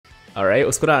Alright,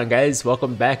 what's going on guys?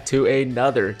 Welcome back to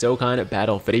another Dokkan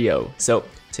battle video. So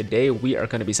today we are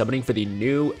going to be summoning for the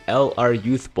new LR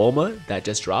Youth Bulma that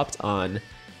just dropped on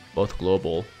both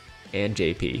Global and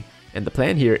JP. And the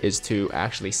plan here is to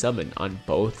actually summon on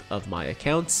both of my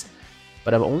accounts,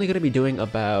 but I'm only going to be doing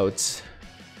about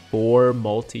 4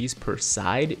 multis per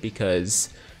side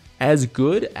because as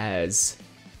good as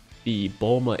the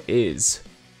Bulma is,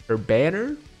 her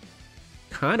banner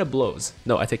kind of blows.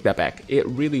 No, I take that back. It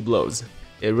really blows.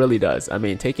 It really does. I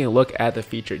mean, taking a look at the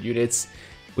featured units,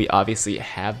 we obviously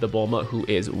have the Bulma, who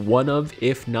is one of,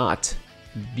 if not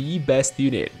the best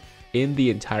unit in the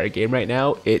entire game right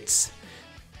now. It's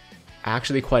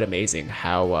actually quite amazing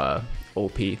how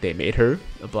OP they made her,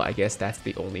 but I guess that's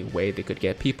the only way they could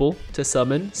get people to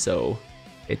summon, so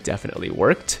it definitely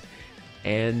worked.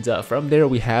 And from there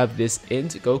we have this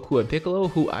Int Goku and Piccolo,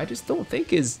 who I just don't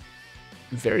think is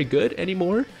very good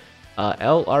anymore.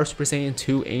 LR Super Saiyan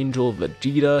 2 Angel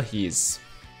Vegeta, he's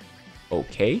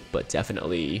okay, but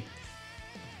definitely,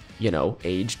 you know,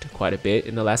 aged quite a bit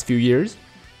in the last few years.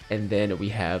 And then we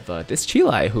have this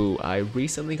Chilai, who I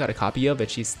recently got a copy of, and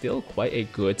she's still quite a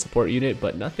good support unit,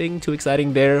 but nothing too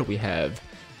exciting there. We have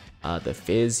the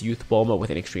Fizz Youth Bulma with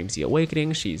an Extreme Z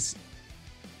Awakening, she's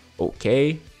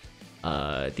okay.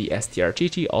 The STR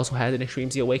Chi-Chi also has an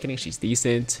Extreme Z Awakening, she's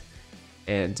decent.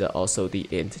 And also the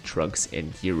Int Trunks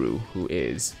and Hiru, who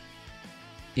is,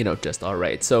 you know, just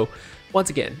alright. So once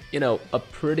again, you know, a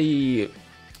pretty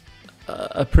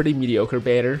mediocre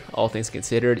banner, all things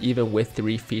considered. Even with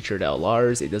 3 featured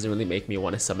LRs, it doesn't really make me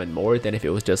want to summon more than if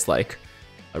it was just like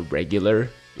a regular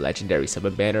legendary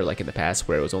summon banner like in the past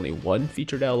where it was only 1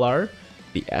 featured LR.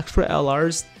 The extra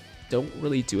LRs don't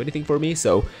really do anything for me.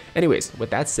 So anyways, with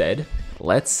that said,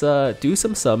 let's do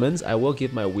some summons. I will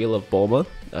give my Wheel of Bulma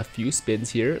a few spins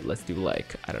here. Let's do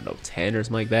like, I don't know, 10 or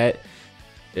something like that,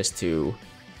 just to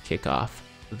kick off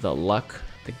the luck.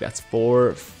 I think that's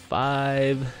 4,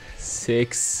 5,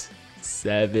 6,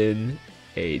 7,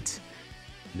 8,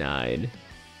 9,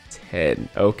 10.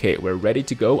 Okay, we're ready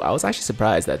to go. I was actually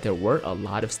surprised that there were a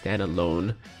lot of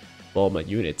standalone Bulma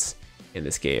units in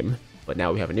this game, but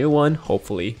now we have a new one.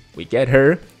 Hopefully we get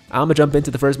her. I'm gonna jump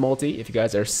into the first multi. If you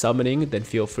guys are summoning, then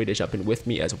feel free to jump in with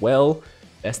me as well.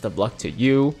 Best of luck to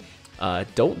you.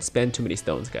 Don't spend too many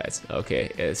stones, guys.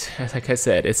 Okay, it's, like I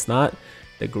said, it's not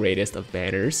the greatest of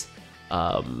banners.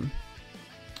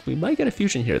 We might get a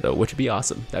fusion here though, which would be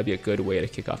awesome. That'd be a good way to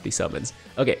kick off these summons.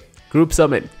 Okay, group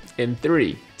summon in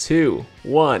 3, 2,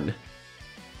 1.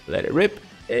 Let it rip,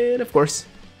 and of course,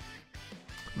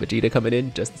 Vegeta coming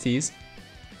in just to tease.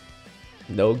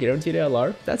 No guaranteed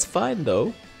LR. That's fine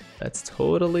though. That's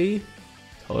totally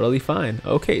fine.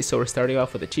 Okay, so we're starting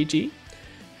off with a Chi-Chi.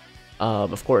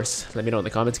 Of course, let me know in the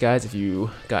comments, guys, if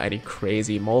you got any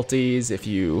crazy multis, if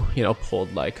you know,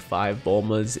 pulled like 5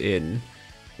 Bulmas in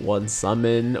one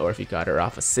summon, or if you got her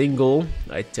off a single.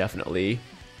 I definitely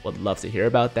would love to hear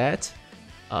about that.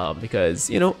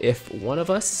 Because, you know, if one of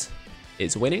us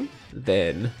is winning,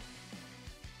 then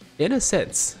in a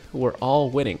sense, we're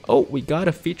all winning. Oh, we got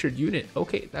a featured unit.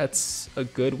 Okay, that's a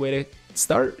good way to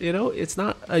start. You know, it's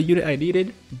not a unit I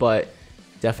needed, but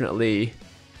definitely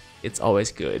it's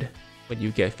always good when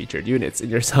you get featured units in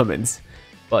your summons.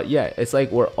 But yeah, it's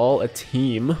like we're all a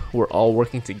team. We're all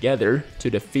working together to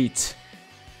defeat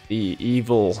the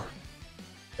evil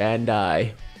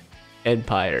Bandai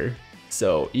Empire.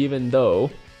 So even though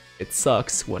it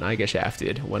sucks when I get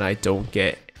shafted, when I don't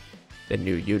get the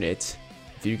new unit,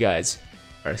 if you guys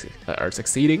are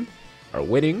succeeding, are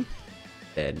winning,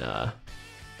 then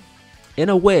in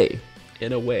a way,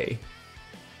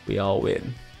 we all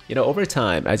win. You know, over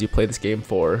time, as you play this game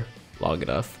for long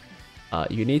enough,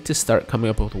 you need to start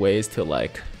coming up with ways to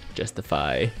like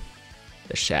justify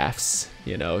the shafts.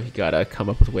 You know, you gotta come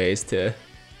up with ways to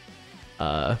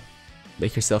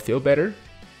make yourself feel better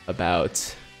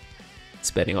about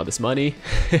spending all this money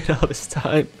and all this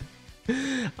time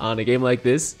on a game like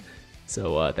this.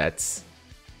 So that's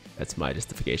my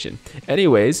justification.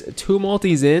 Anyways, 2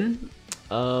 multis in.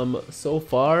 So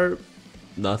far,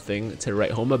 nothing to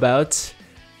write home about.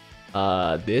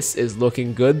 This is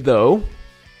looking good though.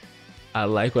 I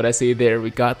like what I see there.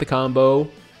 We got the combo.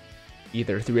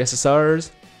 Either 3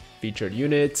 SSRs, featured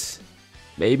units,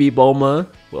 maybe Bulma.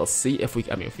 We'll see if we,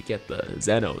 if we get the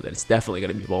Zeno, then it's definitely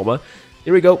gonna be Bulma.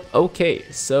 Here we go. Okay,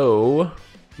 so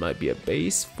might be a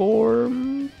base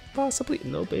form, possibly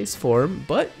no base form,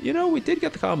 but you know, we did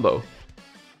get the combo.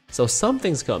 So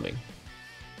something's coming.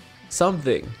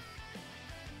 Something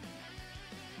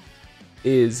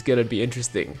is gonna be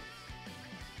interesting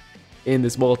in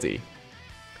this multi.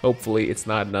 Hopefully it's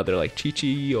not another like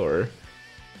Chi-Chi, or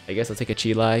I guess I'll take a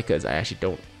Chilai because I actually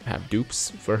don't have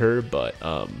dupes for her, but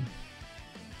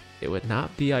it would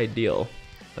not be ideal.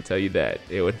 I'll tell you that.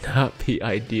 It would not be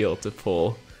ideal to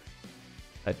pull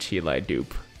a Chilai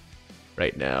dupe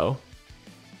right now.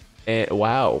 And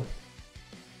wow.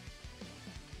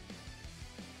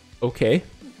 Okay.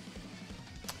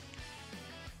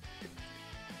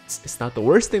 It's not the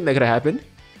worst thing that could happen.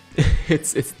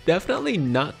 It's definitely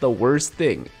not the worst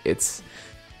thing. It's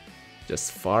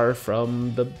just far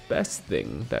from the best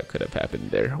thing that could have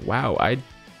happened there. Wow, I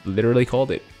literally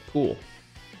called it. Cool.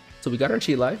 So we got our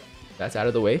Chilai. That's out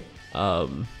of the way. A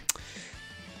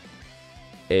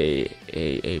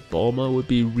Bulma would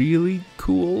be really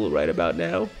cool right about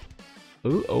now.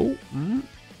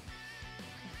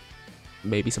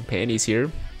 Maybe some panties here.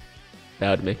 That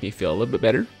would make me feel a little bit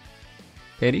better.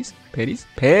 Panties, panties,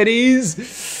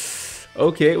 panties!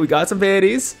 Okay, we got some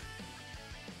panties.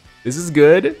 This is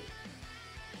good.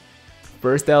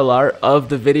 First LR of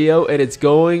the video, and it's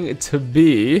going to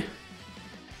be...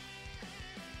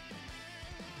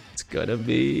 It's gonna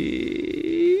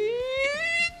be...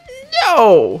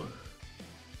 No!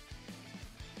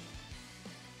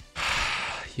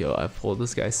 Yo, I've pulled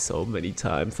this guy so many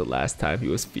times the last time he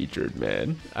was featured,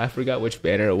 man. I forgot which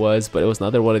banner it was, but it was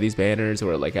another one of these banners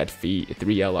where like had 3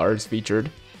 LRs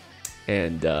featured.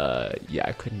 And yeah,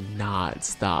 I could not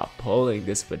stop pulling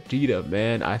this Vegeta,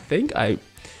 man. I think I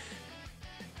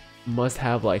must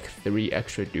have like 3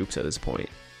 extra dupes at this point.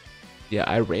 Yeah,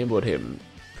 I rainbowed him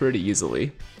pretty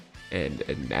easily. And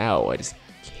now I just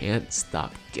can't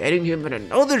stop getting him in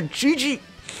another GG.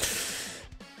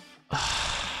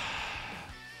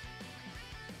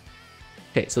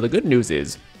 Okay, so the good news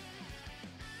is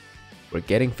we're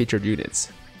getting featured units.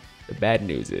 The bad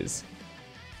news is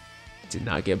did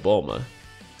not get Bulma.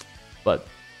 But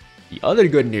the other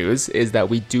good news is that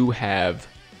we do have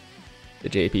the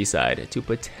JP side to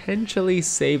potentially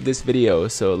save this video.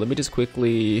 So let me just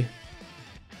quickly,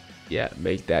 yeah,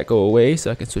 make that go away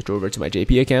so I can switch over to my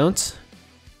JP account.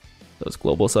 Those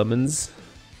global summons,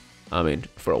 I mean,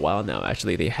 for a while now,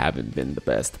 actually, they haven't been the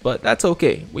best, but that's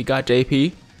okay. We got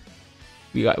JP.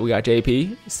 We got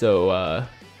JP. So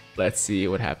let's see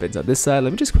what happens on this side.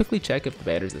 Let me just quickly check if the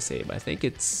banner's the same. I think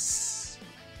it's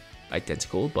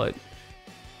identical, but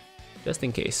just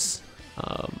in case.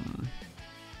 Oh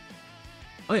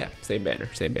yeah, same banner,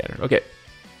 same banner. Okay.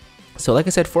 So like I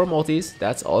said, 4 multis,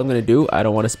 that's all I'm gonna do. I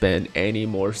don't want to spend any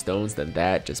more stones than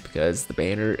that, just because the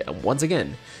banner, once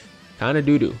again, kind of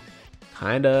doo-doo,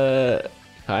 kind of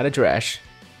trash.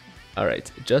 All right,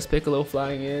 just Piccolo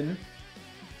flying in.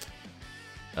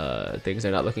 Things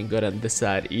are not looking good on this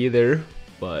side either,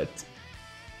 but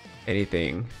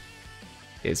anything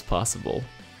is possible.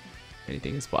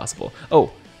 Anything is possible.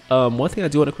 Oh, one thing I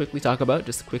do want to quickly talk about,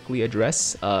 just to quickly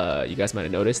address, you guys might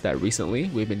have noticed that recently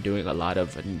we've been doing a lot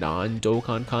of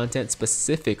non-Dokkan content,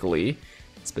 specifically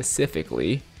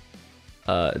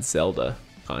Zelda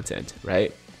content,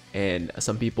 right? And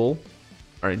some people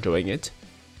are enjoying it.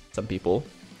 Some people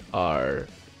are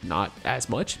not as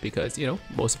much, because, you know,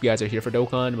 most of you guys are here for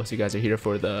Dokkan, most of you guys are here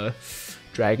for the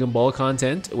Dragon Ball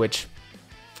content, which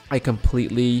I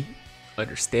completely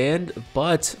understand.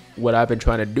 But what I've been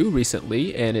trying to do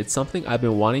recently, and it's something I've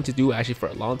been wanting to do actually for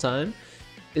a long time,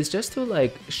 is just to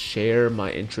like share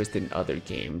my interest in other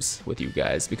games with you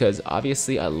guys, because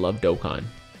obviously I love Dokkan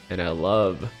and I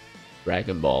love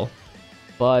Dragon Ball,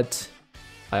 but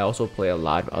I also play a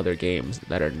lot of other games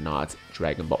that are not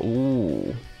Dragon Ball.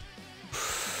 Ooh.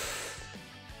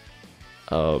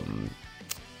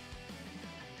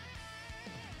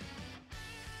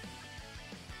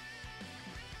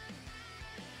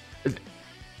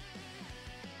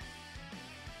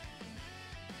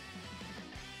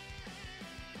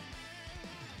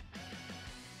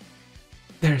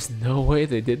 There's no way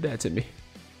they did that to me.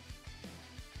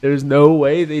 There's no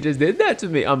way they just did that to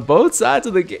me on both sides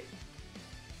of the game.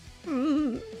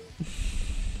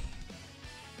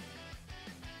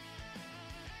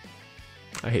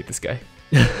 I hate this guy.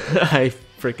 I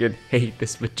freaking hate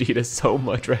this Vegeta so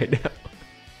much right now.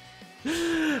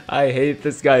 I hate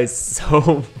this guy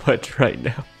so much right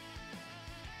now.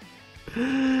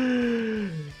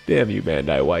 Damn you,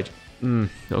 Bandai. Why'd you...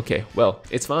 Okay, well,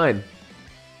 it's fine.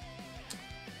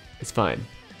 It's fine.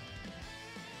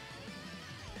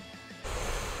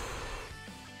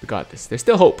 We got this. There's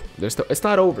still hope. There's still, it's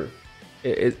not over.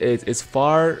 It's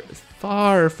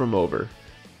far from over.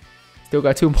 Still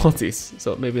got 2 multis,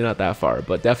 so maybe not that far,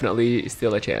 but definitely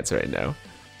still a chance right now.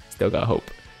 Still got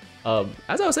hope.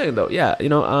 As I was saying though, yeah, you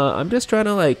know, I'm just trying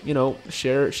to, like, you know,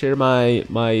 share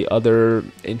my other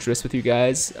interests with you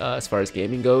guys as far as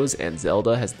gaming goes, and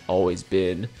Zelda has always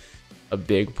been a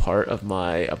big part of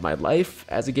my life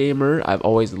as a gamer. I've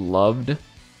always loved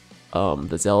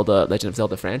the Legend of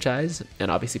Zelda franchise,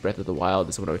 and obviously Breath of the Wild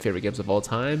is one of my favorite games of all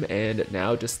time. And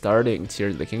now just starting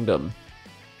Tears of the Kingdom,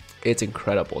 it's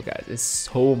incredible, guys. It's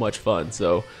so much fun.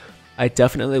 So I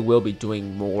definitely will be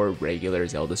doing more regular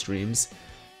Zelda streams.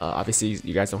 Obviously,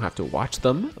 you guys don't have to watch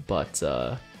them, but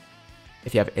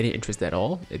if you have any interest at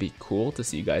all, it'd be cool to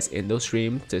see you guys in those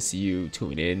streams, to see you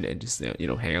tune in and just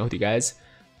hang out with you guys.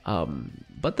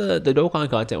 But the Dokkan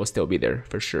content will still be there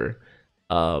for sure.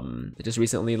 Just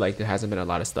recently, like, there hasn't been a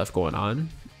lot of stuff going on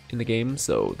in the game,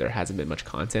 so there hasn't been much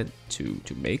content to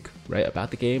make right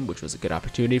about the game, which was a good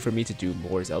opportunity for me to do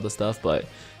more Zelda stuff. But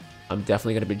I'm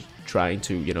definitely going to be trying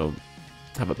to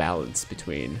have a balance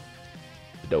between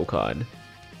the Dokkan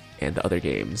and the other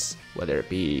games, whether it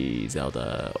be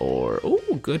Zelda or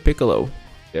good Piccolo,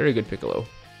 very good Piccolo,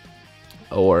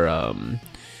 or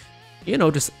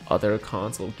just other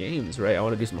console games, right? I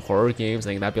want to do some horror games.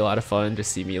 I think that'd be a lot of fun.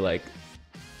 Just see me like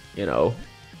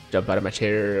jump out of my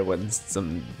chair when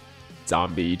some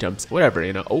zombie jumps, whatever,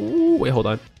 Oh, wait, hold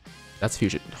on. That's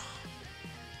fusion.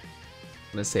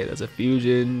 I'm gonna say that's a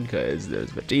fusion because there's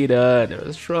Vegeta and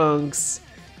there's Trunks.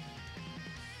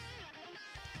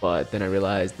 But then I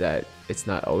realized that it's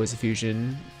not always a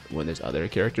fusion when there's other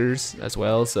characters as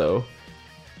well, so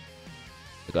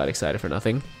I got excited for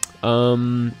nothing.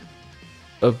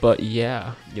 But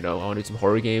yeah, I want to do some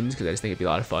horror games because I just think it'd be a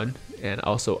lot of fun. And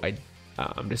also,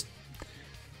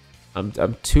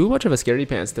 I'm too much of a scaredy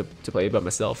pants to play by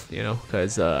myself,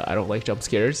 because I don't like jump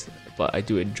scares, but I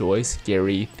do enjoy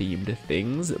scary themed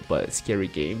things. But scary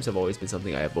games have always been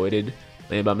something I avoided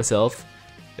playing by myself,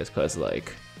 just because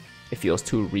like it feels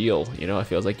too real, it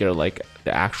feels like you're like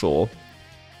the actual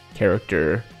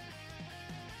character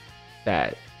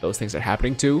that those things are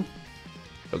happening to,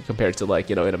 compared to like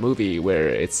in a movie where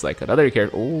it's like another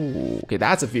character. Oh, okay,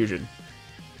 that's a fusion.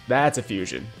 That's a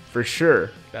fusion for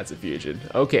sure. That's a fusion.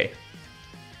 Okay,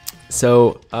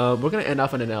 so we're gonna end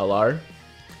off on an LR.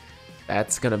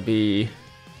 That's gonna be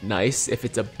nice. If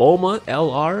it's a Bulma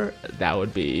LR, that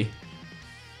would be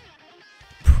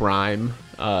prime.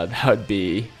 That would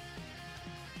be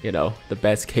the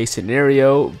best case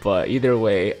scenario. But either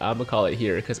way, I'm gonna call it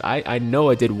here because I know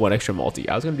I did one extra multi.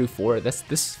 I was gonna do 4. This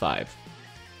is 5.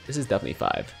 This is definitely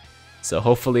 5. So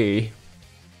hopefully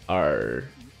our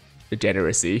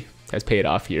degeneracy has paid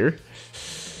off here.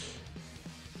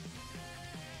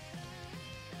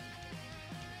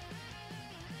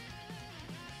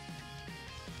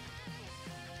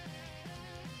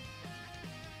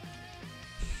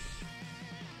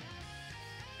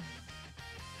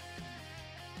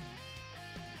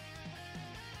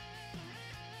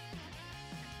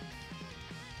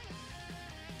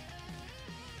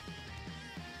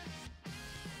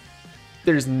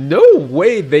 There's no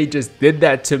way they just did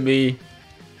that to me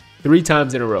 3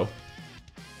 times in a row.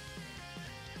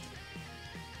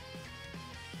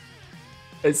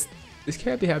 This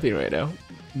can't be happening right now.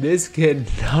 This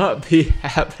cannot be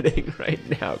happening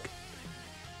right now.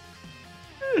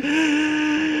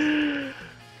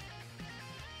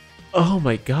 Oh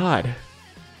my god.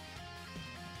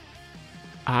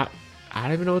 I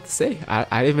don't even know what to say. I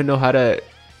don't even know how to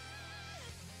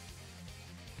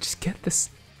just get this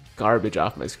garbage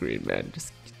off my screen, man.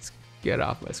 Just get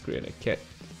off my screen. I can't.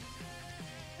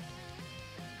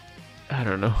 I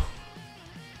don't know.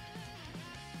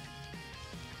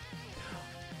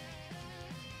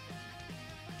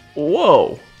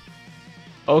 Whoa.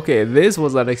 Okay, this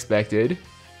was unexpected.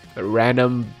 A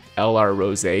random LR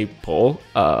Rose pull.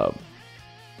 Wow.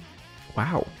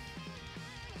 Wow.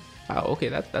 Okay,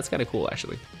 that's kind of cool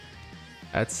actually.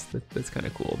 That's kind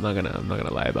of cool. I'm not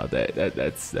gonna lie about that.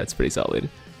 That's pretty solid.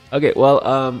 Okay, well,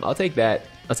 I'll take that.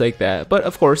 I'll take that. But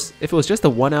of course, if it was just a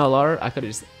 1 LR, I could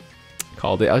have just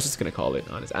called it. I was just gonna call it,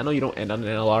 honest. I know you don't end on an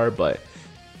LR, but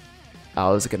I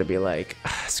was gonna be like,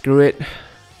 screw it.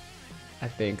 I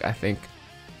think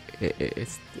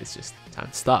it's just time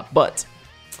to stop. But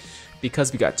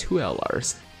because we got 2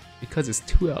 LRs, because it's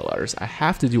 2 LRs, I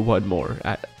have to do one more.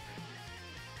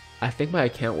 I think my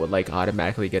account would like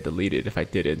automatically get deleted if I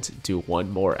didn't do one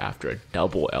more after a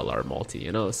double LR multi,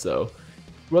 So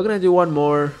we're gonna do one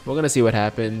more. We're gonna see what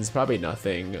happens. Probably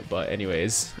nothing, but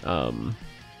anyways,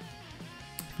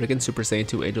 freaking Super Saiyan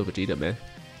 2 Angel Vegeta, man.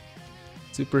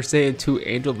 Super Saiyan 2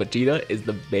 Angel Vegeta is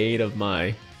the bane of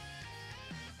my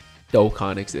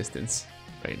Dokkan existence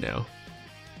right now.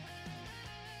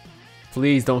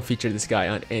 Please don't feature this guy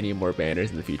on any more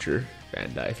banners in the future.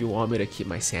 And if you want me to keep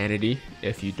my sanity,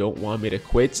 if you don't want me to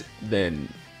quit, then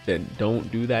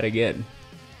don't do that again.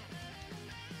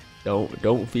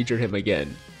 Don't feature him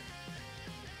again.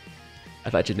 I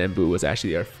thought Janembu was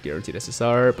actually our guaranteed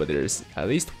SSR, but there's at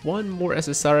least one more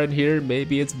SSR in here.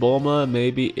 Maybe it's Bulma,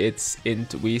 maybe it's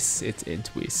Intwis. It's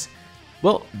Intwis.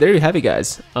 Well, there you have it,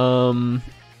 guys. Gotta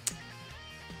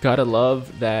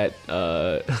love that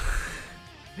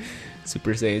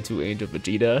Super Saiyan 2 Angel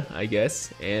Vegeta, I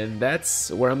guess. And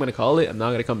that's where I'm gonna call it. I'm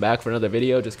not gonna come back for another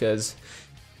video just because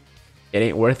it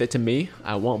ain't worth it to me.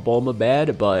 I want Bulma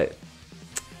bad, but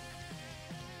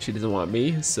she doesn't want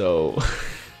me, so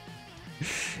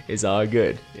it's all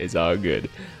good. It's all good.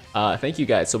 Thank you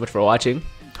guys so much for watching.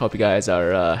 Hope you guys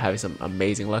are having some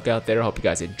amazing luck out there. Hope you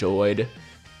guys enjoyed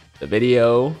the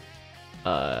video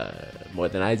more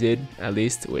than I did, at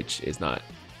least, which is not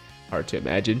hard to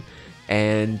imagine.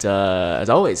 And as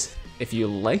always, if you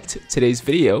liked today's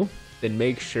video, then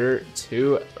make sure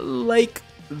to like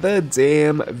the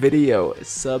damn video.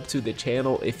 Sub to the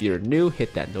channel if you're new.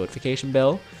 Hit that notification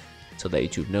bell so that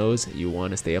YouTube knows you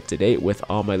want to stay up to date with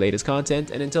all my latest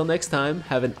content. And until next time,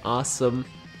 have an awesome,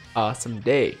 awesome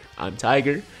day. I'm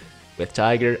Tiger with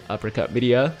Tiger Uppercut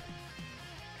Media.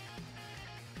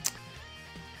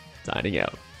 Signing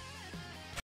out.